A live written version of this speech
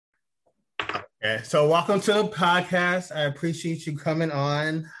Okay, so welcome to the podcast. I appreciate you coming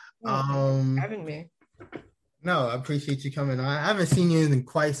on. Oh, thank you for Um, having me. no, I appreciate you coming on. I haven't seen you in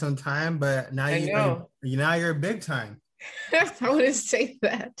quite some time, but now I know. you're big time. I wouldn't say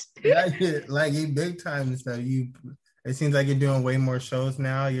that. Now you're like you big time and stuff. It seems like you're doing way more shows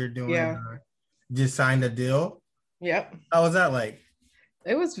now. You're doing Yeah. just signed a deal. Yep. How was that like?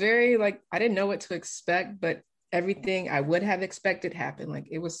 It was very I didn't know what to expect, but everything I would have expected happened. Like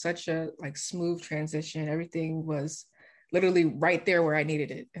it was such a smooth transition. Everything was literally right there where I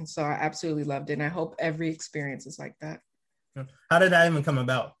needed it. And so I absolutely loved it. And I hope every experience is like that. How did that even come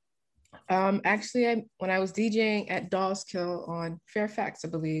about? Actually, when I was DJing at Dawes Kill on Fairfax, I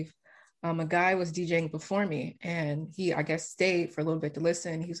believe, a guy was DJing before me, and he, I guess, stayed for a little bit to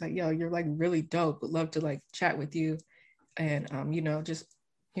listen. He's like, "Yo, you're like really dope. Would love to like chat with you, and just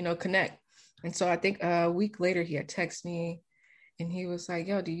connect." And so I think a week later, he had texted me, and he was like,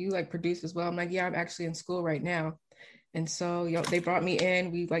 "Yo, do you like produce as well?" I'm like, "Yeah, I'm actually in school right now." And so, they brought me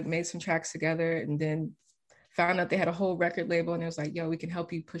in. We like made some tracks together, and then found out they had a whole record label, and it was like, yo, we can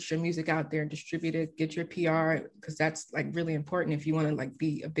help you push your music out there and distribute it, get your PR, because that's like really important if you want to like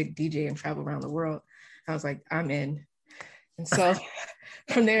be a big DJ and travel around the world. I was like, I'm in. And so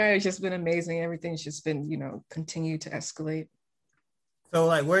from there, it's just been amazing. Everything's just been, continued to escalate. So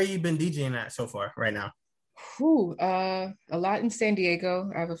like, where you been DJing at so far right now? A lot in San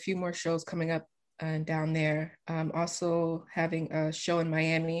Diego. I have a few more shows coming up down there. I'm also having a show in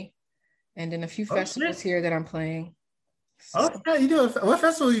Miami and then a few Oh festivals shit! here that I'm playing. Oh So yeah, you doing? What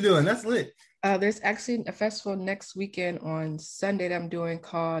festival are you doing? That's lit. there's actually a festival next weekend on Sunday that I'm doing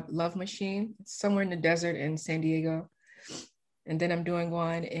called Love Machine. It's somewhere in the desert in San Diego. And then I'm doing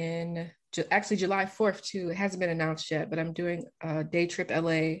one in actually July 4th too. It hasn't been announced yet, but I'm doing a day trip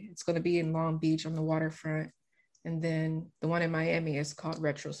LA. It's going to be in Long Beach on the waterfront. And then the one in Miami is called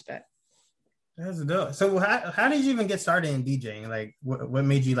Retrospect. That's dope. So how did you even get started in DJing? Like what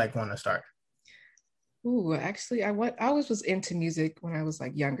made you like want to start? Ooh, actually, I always was into music when I was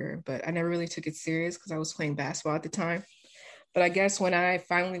like younger, but I never really took it serious because I was playing basketball at the time. But I guess when I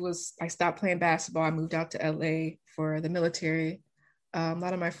stopped playing basketball, I moved out to LA for the military. A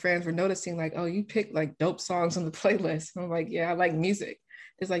lot of my friends were noticing, like, oh, you pick like dope songs on the playlist. And I'm like, yeah, I like music.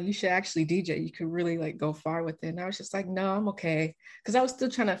 It's like, you should actually DJ. You could really like go far with it. And I was just like, no, I'm okay. Cause I was still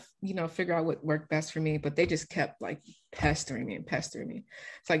trying to, figure out what worked best for me, but they just kept like pestering me and pestering me.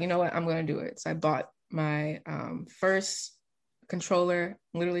 It's like, you know what, I'm going to do it. So I bought my first controller,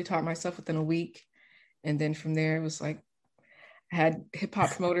 literally taught myself within a week. And then from there, it was like, I had hip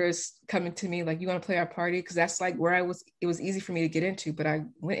hop promoters coming to me like, you want to play our party? Because that's like where it was easy for me to get into, but I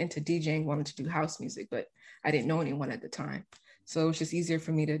went into DJing, wanted to do house music, but I didn't know anyone at the time. So it was just easier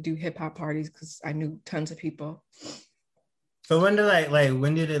for me to do hip hop parties because I knew tons of people. So when did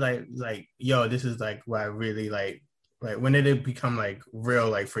when did it yo, this is like what I really like when did it become like real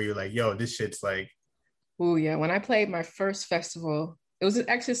like for you like yo, this shit's like Oh yeah, when I played my first festival, it was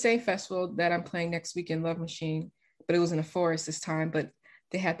actually the same festival that I'm playing next week in Love Machine, but it was in a forest this time. But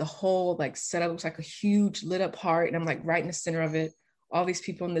they had the whole like setup. It was like a huge lit up heart, and I'm like right in the center of it. All these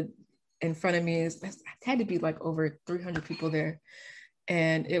people in front of me is had to be like over 300 people there,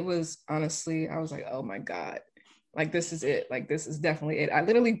 and it was honestly, I was like, oh my god, like this is it. Like this is definitely it. I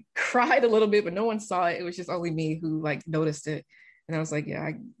literally cried a little bit, but no one saw it. It was just only me who like noticed it, and I was like, yeah,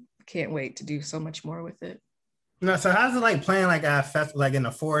 I can't wait to do so much more with it. no, so how's it like playing like at fest like in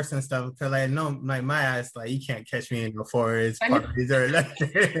the forest and stuff? Because like no like my ass like you can't catch me in the forest I know parties or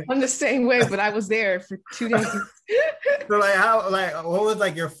nothing. I'm the same way, but I was there for 2 days. So like how like what was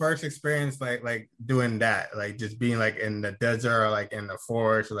like your first experience like doing that? Like just being like in the desert or like in the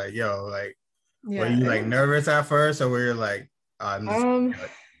forest, like yo, like were Yeah, you it like was. nervous at first or were you like I'm just Um,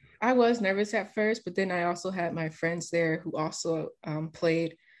 I was nervous at first, but then I also had my friends there who also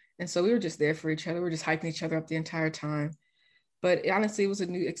played, and so we were just there for each other. We were just hyping each other up the entire time. But honestly, it was a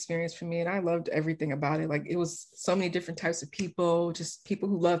new experience for me, and I loved everything about it. Like it was so many different types of people, just people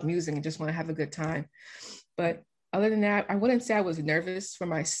who love music and just want to have a good time. But other than that, I wouldn't say I was nervous for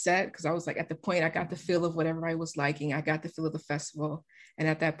my set because I was like at the point I got the feel of whatever I was liking. I got the feel of the festival. And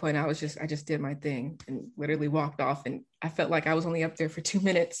at that point, I just did my thing and literally walked off. And I felt like I was only up there for 2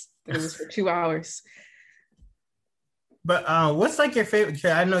 minutes, but it was for 2 hours. But what's like your favorite?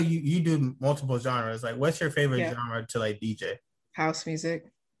 'Cause I know you do multiple genres. Like, what's your favorite Yeah, genre to like DJ? house music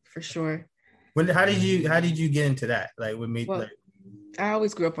for sure. When how did you get into that? Like with me like Well, I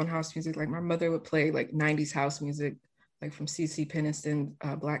always grew up on house music. Like my mother would play like 90s house music, like from CC Peniston,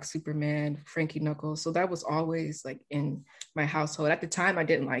 Black Superman, Frankie Knuckles. So that was always like in my household. At the time, I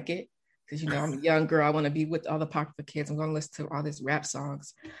didn't like it because I'm a young girl. I want to be with all the popular kids. I'm going to listen to all these rap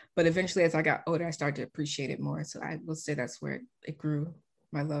songs. But eventually, as I got older, I started to appreciate it more. So I will say that's where it grew,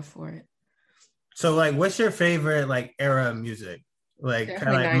 my love for it. So like, what's your favorite like era of music? Like kind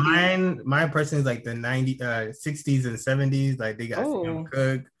Definitely of like 90s. mine personally is like the 60s and 70s. Like they got Sam Oh,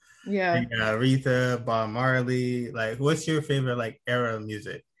 Cooke, they yeah. got Aretha, Bob Marley. Like, what's your favorite like era of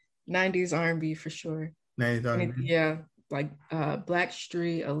music? 90s R&B for sure. 90s R&B. Yeah, like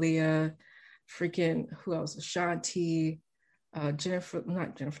Blackstreet, Aaliyah, freaking who else? Ashanti, Jennifer,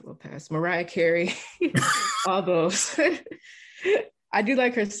 not Jennifer Lopez, Mariah Carey, all those. I do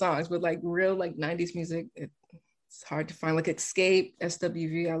like her songs, but like real like 90s music, it's hard to find. Like Escape,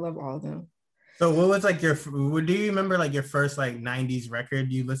 SWV, I love all of them. So what was like do you remember like your first like 90s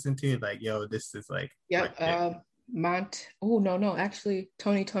record you listened to? Like, yo, this is like my Yep. shit. Oh no, actually,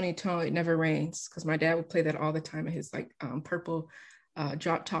 Tony, It Never Rains, because my dad would play that all the time in his like purple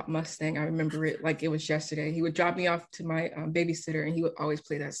drop top Mustang. I remember it like it was yesterday. He would drop me off to my babysitter, and he would always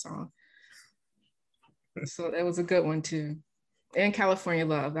play that song. So that was a good one too. And California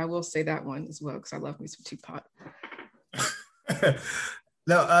Love, I will say that one as well because I love me some Tupac.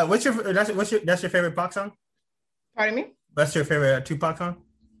 No, that's your favorite Pac song? Pardon me? That's your favorite Tupac song?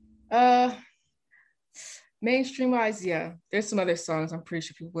 Uh, Mainstream wise, yeah. There's some other songs I'm pretty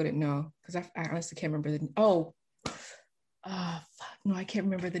sure people wouldn't know because I honestly can't remember the. Fuck, no, I can't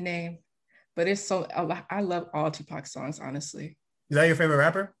remember the name. But it's so I love all Tupac songs, honestly. Is that your favorite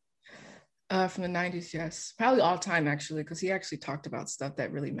rapper? From the 90s, yes. Probably all time actually, because he actually talked about stuff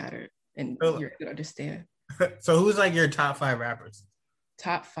that really mattered and So, you could understand. so who's like your top 5 rappers?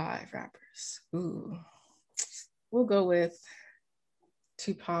 Top 5 rappers. Ooh. We'll go with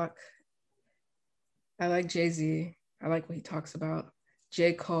Tupac. I like Jay-Z. I like what he talks about.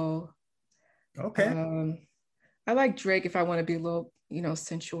 J. Cole. Okay. I like Drake if I want to be a little,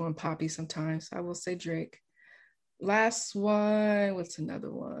 sensual and poppy sometimes. I will say Drake. Last one, what's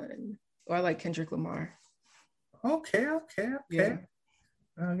another one? Oh, I like Kendrick Lamar. Okay. Yeah.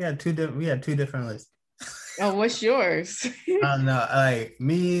 We had two different lists. Oh, what's yours? No, like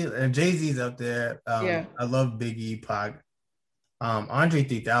me, Jay-Z's up there. Yeah. I love Biggie, Pac, Andre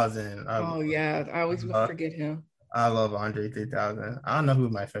 3000. Oh, yeah. I always would love, forget him. I love Andre 3000. I don't know who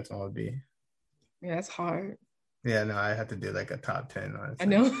my fifth one would be. Yeah, that's hard. Yeah, no, I have to do like a top 10, I honestly.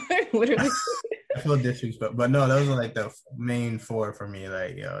 know, literally. I feel disrespect, but no, those are like the main 4 for me.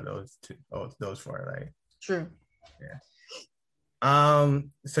 Like, yo, those 4, like, True. yeah.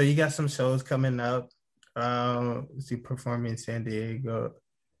 So you got some shows coming up. You performing in San Diego.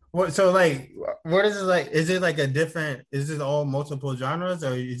 What so like what is it like? Is it like is it all multiple genres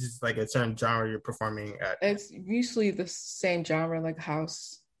or is it like a certain genre you're performing at? It's usually the same genre, like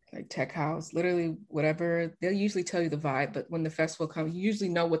house, like tech house, literally whatever. They'll usually tell you the vibe, but when the festival comes, you usually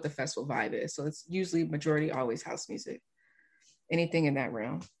know what the festival vibe is. So it's usually majority always house music, anything in that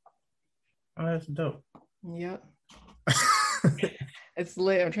realm. Oh, that's dope. Yep. It's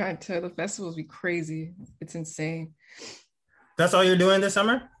lit. I'm trying to tell the festivals be crazy. It's insane. That's all you're doing this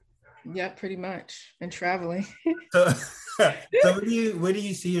summer? Yeah, pretty much. And traveling. So, so where do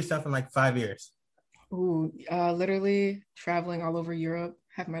you see yourself in like 5 years? Ooh, literally traveling all over Europe.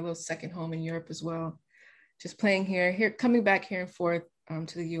 Have my little second home in Europe as well. Just playing here, coming back here and forth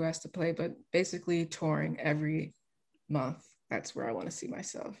to the US to play, but basically touring every month. That's where I want to see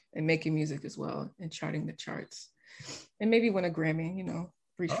myself and making music as well and charting the charts. And maybe win a Grammy,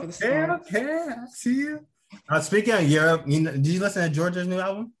 reach for the stars. Okay, I see you. Speaking of Europe, did you listen to Georgia's new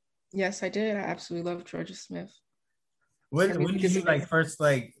album? Yes, I did. I absolutely love Georgia Smith. When did you like first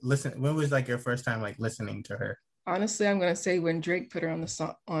like listen? When was like your first time like listening to her? Honestly, I'm gonna say when Drake put her on the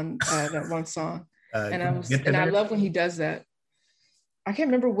song on that one song, and I Together? love when he does that. I can't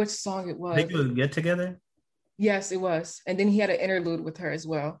remember which song it I was. think it was Get Together. Yes, it was, and then he had an interlude with her as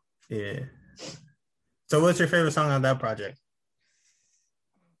well. Yeah. So, what's your favorite song on that project?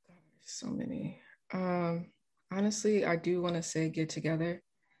 So many. Honestly, I do want to say Get Together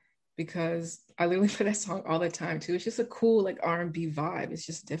because I literally play that song all the time too. It's just a cool like R&B vibe. It's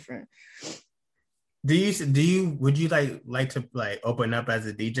just different. Would you like to like open up as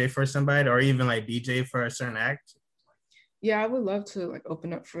a DJ for somebody or even like DJ for a certain act? Yeah, I would love to like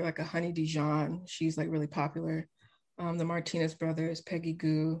open up for like a Honey Dijon. She's like really popular. The Martinez brothers, Peggy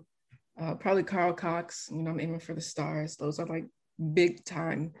Goo, probably Carl Cox. I'm aiming for the stars. Those are like big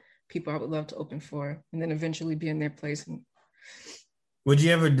time people I would love to open for, and then eventually be in their place. Would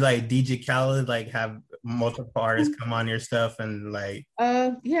you ever like DJ Khaled, like have multiple artists come on your stuff and like?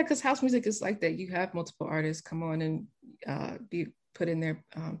 Yeah, because house music is like that. You have multiple artists come on and be put in their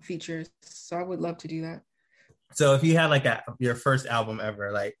features. So I would love to do that. So if you had like your first album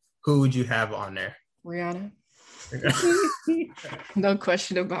ever, like who would you have on there? Rihanna. No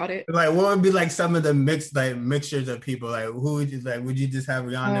question about it. Like, what would be like some of the mixtures of people? Like, who would you like? Would you just have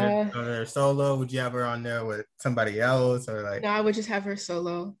Rihanna on there solo? Would you have her on there with somebody else, or like? No, I would just have her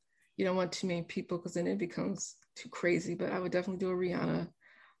solo. You don't want too many people because then it becomes too crazy. But I would definitely do a Rihanna.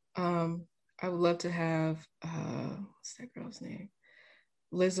 I would love to have what's that girl's name?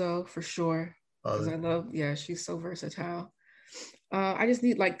 Lizzo for sure. Because I love, yeah, she's so versatile. I just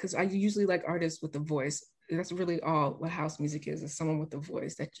need because I usually like artists with a voice. That's really all what house music is someone with a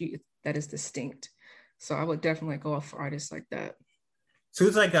voice that is distinct. So I would definitely go off for artists like that. So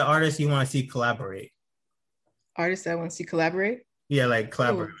who's like an artist you want to see collaborate? Artists that I want to see collaborate? Yeah, like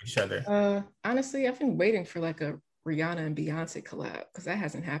collaborate with each other. Honestly, I've been waiting for like a Rihanna and Beyonce collab because that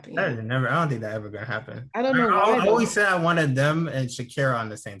hasn't happened yet. I don't think that ever gonna happen. I don't know why. I always said I wanted them and Shakira on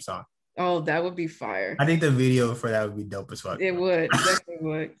the same song. Oh, that would be fire. I think the video for that would be dope as fuck. It would, definitely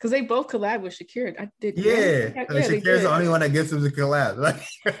would. Because they both collab with Shakira. I did. Yeah, Shakira's the only one that gets them to collab. Like,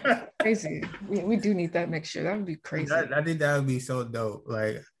 crazy. We do need that mixture. That would be crazy. I think that would be so dope.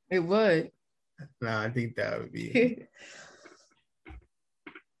 Like, it would. No, I think that would be.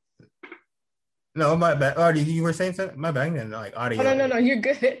 No, my bad. Oh, you were saying something? My bad. Like audio. Oh, no. You're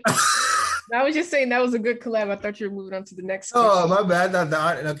good. I was just saying that was a good collab. I thought you were moving on to the next question. Oh, my bad. Not the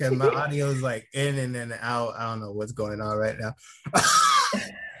audio. Okay, my audio is like in and then out. I don't know what's going on right now.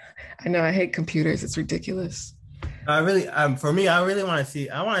 I know. I hate computers. It's ridiculous. For me, I really want to see.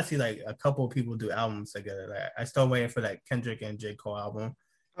 I want to see like a couple of people do albums together. Like, I still waiting for that Kendrick and J. Cole album.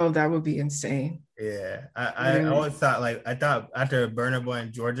 Oh, that would be insane. Yeah, I always thought after Burna Boy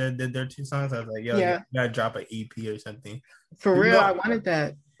and Georgia did their 2 songs, I was like, yo, you gotta drop an EP or something. For real, I wanted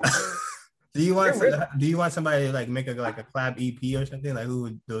that. Do you want somebody to like make a collab EP or something? Like, who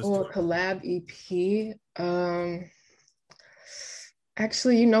would those? Oh, collab EP.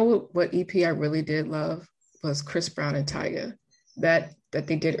 Actually, you know what EP I really did love was Chris Brown and Tyga. That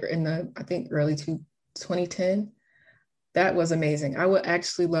they did in the I think early 2010. That was amazing. I would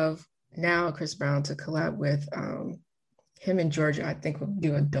actually love now Chris Brown to collab with him and Georgia. I think would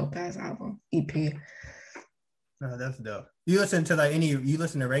do a dope ass album EP. No, that's dope. You listen to you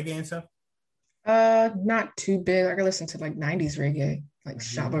listen to reggae and stuff? Not too big. I can listen to like 90s reggae, like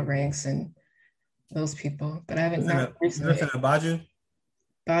Shabba Ranks and those people, but I haven't. You listen to Baju?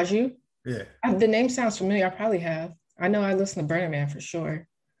 Baju? Yeah. The name sounds familiar. I probably have. I know I listen to Burning Man for sure.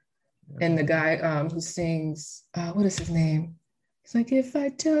 And the guy who sings, what is his name? He's like, if I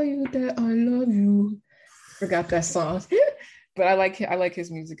tell you that I love you. Forgot that song. But I like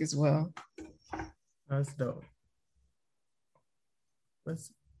his music as well. That's dope.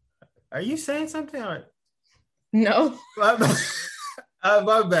 Are you saying something? Or? No. My bad.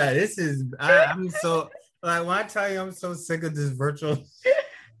 I'm so, like, when I tell you I'm so sick of this virtual.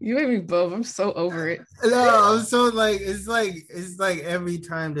 You and me both. I'm so over it. No, I'm so it's like every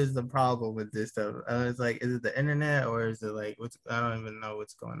time there's a problem with this stuff. It's like, is it the internet or is it like I don't even know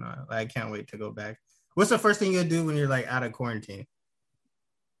what's going on. Like, I can't wait to go back. What's the first thing you'll do when you're like out of quarantine?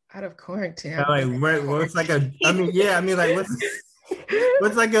 Out of quarantine. What's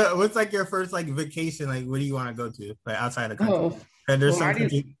like what's like your first like vacation? Like, where do you want to go to? Like outside the country? Oh, there's some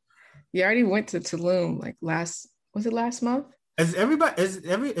country. You already went to Tulum like last month? Is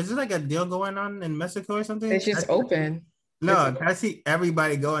it like a deal going on in Mexico or something? It's just open. No, I see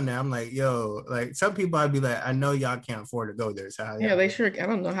everybody going there. I'm like, yo, like some people I'd be like, I know y'all can't afford to go there. So yeah, they sure. I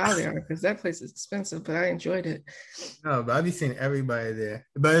don't know how they are because that place is expensive, but I enjoyed it. No, but I'd be seeing everybody there.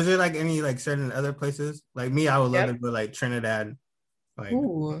 But is there like any like certain other places? Like me, I would love to go like Trinidad. Like,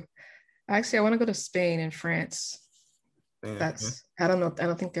 ooh, actually, I want to go to Spain and France. I don't know. I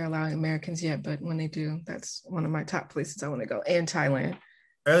don't think they're allowing Americans yet, but when they do, that's one of my top places I want to go. And Thailand.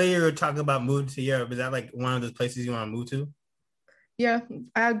 Earlier, you were talking about moving to Europe. Is that like one of those places you want to move to? Yeah,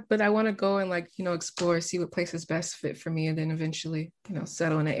 but I want to go and like explore, see what places best fit for me, and then eventually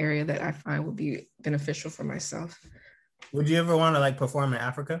settle in an area that I find will be beneficial for myself. Would you ever want to like perform in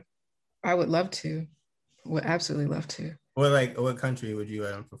Africa? I would love to. Would absolutely love to. What country would you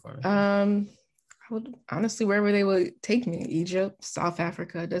perform in? I would honestly wherever they would take me. Egypt, South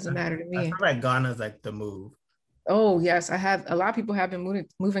Africa, it doesn't matter to me. I feel like Ghana's like the move. Oh yes, I have. A lot of people have been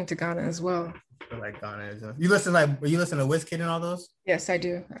moving to Ghana as well. I feel like Ghana is. You listen to Wizkid and all those? Yes, I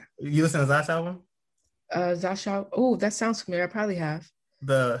do. You listen to his last album? Zasha. Oh, that sounds familiar. I probably have.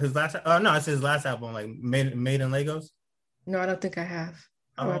 His last. Oh no, it's his last album, like Made in Lagos. No, I don't think I have.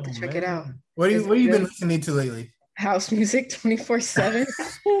 I'll have to check it out. What have you been listening to lately? House music 24/7.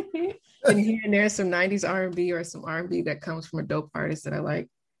 And here and there some 90s R&B or some R&B that comes from a dope artist that I like.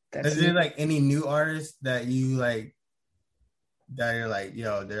 Is there like any new artists that you like that you're like,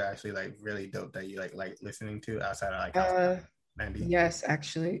 yo, they're actually like really dope that you like listening to outside of like house Uh, 90? yes,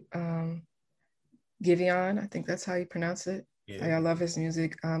 actually. Giveon, I think that's how you pronounce it. Yeah. I love his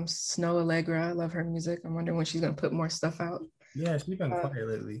music. Snow Allegra, I love her music. I'm wondering when she's gonna put more stuff out. Yeah, she's been Uh, quiet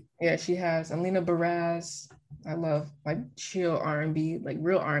lately. yeah, she has. Alina Baraz. I love like chill R&B, like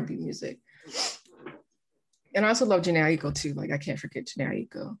real R&B music. And I also love Jhené Aiko too. Like I can't forget Jhené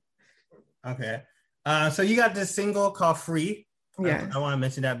Aiko. Okay. So you got this single called Free. Yeah. I want to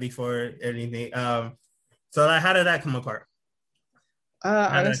mention that before anything. So like, how did that come apart? How did that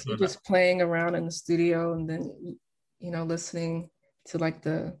come Honestly, about? just playing around in the studio and then, listening to like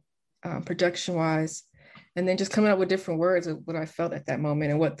the production wise, and then just coming up with different words of what I felt at that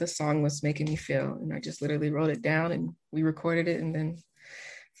moment and what the song was making me feel. And I just literally wrote it down and we recorded it. And then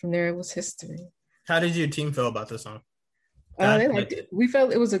from there, it was history. How did your team feel about the song? That They liked it. We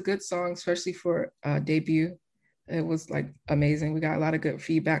felt it was a good song, especially for debut. It was like amazing. We got a lot of good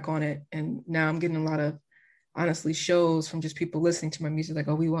feedback on it. And now I'm getting a lot of honestly shows from just people listening to my music like,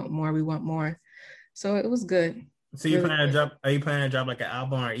 oh, we want more, we want more. So it was good. so you Really planning to good. drop? Are you planning to drop like an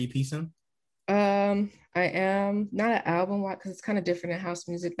album or EP soon? I am not an album because it's kind of different in house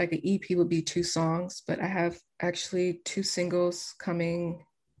music. Like an EP would be 2 songs, but I have actually 2 singles coming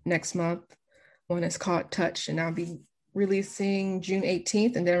next month. One is called Touch, and I'll be releasing June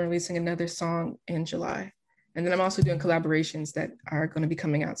 18th, and then releasing another song in July. And then I'm also doing collaborations that are going to be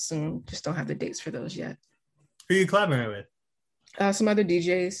coming out soon. Just don't have the dates for those yet. Who are you collaborating with? Some other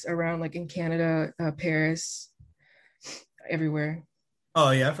DJs around, like in Canada, Paris, everywhere.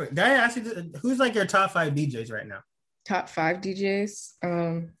 Oh yeah, did I ask you who's like your top 5 DJs right now? Top 5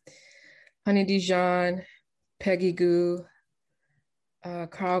 DJs: Honey Dijon, Peggy Goo,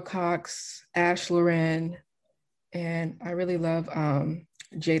 Carl Cox, Ash Loren, and I really love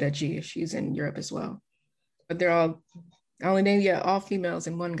Jada G. She's in Europe as well. But they're all, I only named, all females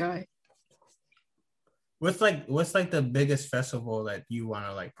and one guy. What's like the biggest festival that you want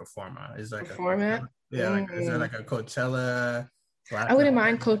to like perform on? Is like a Perform at? yeah, like is there like a Coachella, I wouldn't Platinum,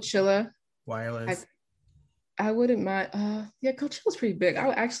 mind Coachella. I, Wireless? I wouldn't mind. Yeah, Coachella's pretty big. I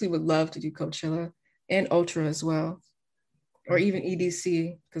actually would love to do Coachella and Ultra as well, or even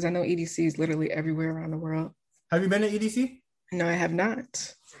EDC, because I know EDC is literally everywhere around the world. Have you been to EDC? No, I have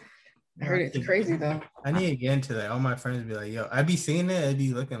not. I I heard it's crazy though. need to get into that. All my friends be like, "Yo, I be seeing it. It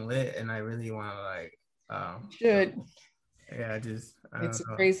be looking lit, and I really want to like, Should. yeah, I It's don't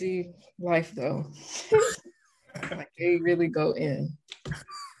a know." crazy life though. Like they really go in.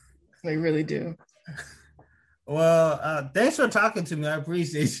 They really do. Well, thanks for talking to me. I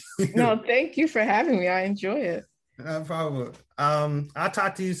appreciate you. No, thank you for having me. I enjoy it. No problem. I'll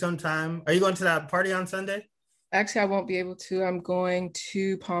talk to you sometime. Are you going to that party on Sunday? Actually, I won't be able to. I'm going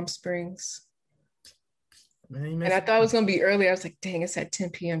to Palm Springs. Man, you And I missed thought it was gonna be early. I was like, dang, it's at 10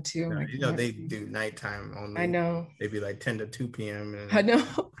 p.m. too. I'm no, like, you know they do nighttime only. I know. They be like 10 to 2 p.m. I And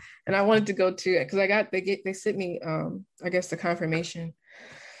know. And I wanted to go to it because they sent me I guess the confirmation.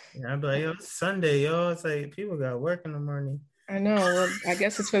 yeah, I'd be like, yo, it's Sunday, yo. It's like people got work in the morning. I know. Well, I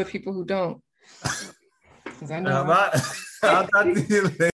guess it's for the people who don't. Because I know I'll talk to you later.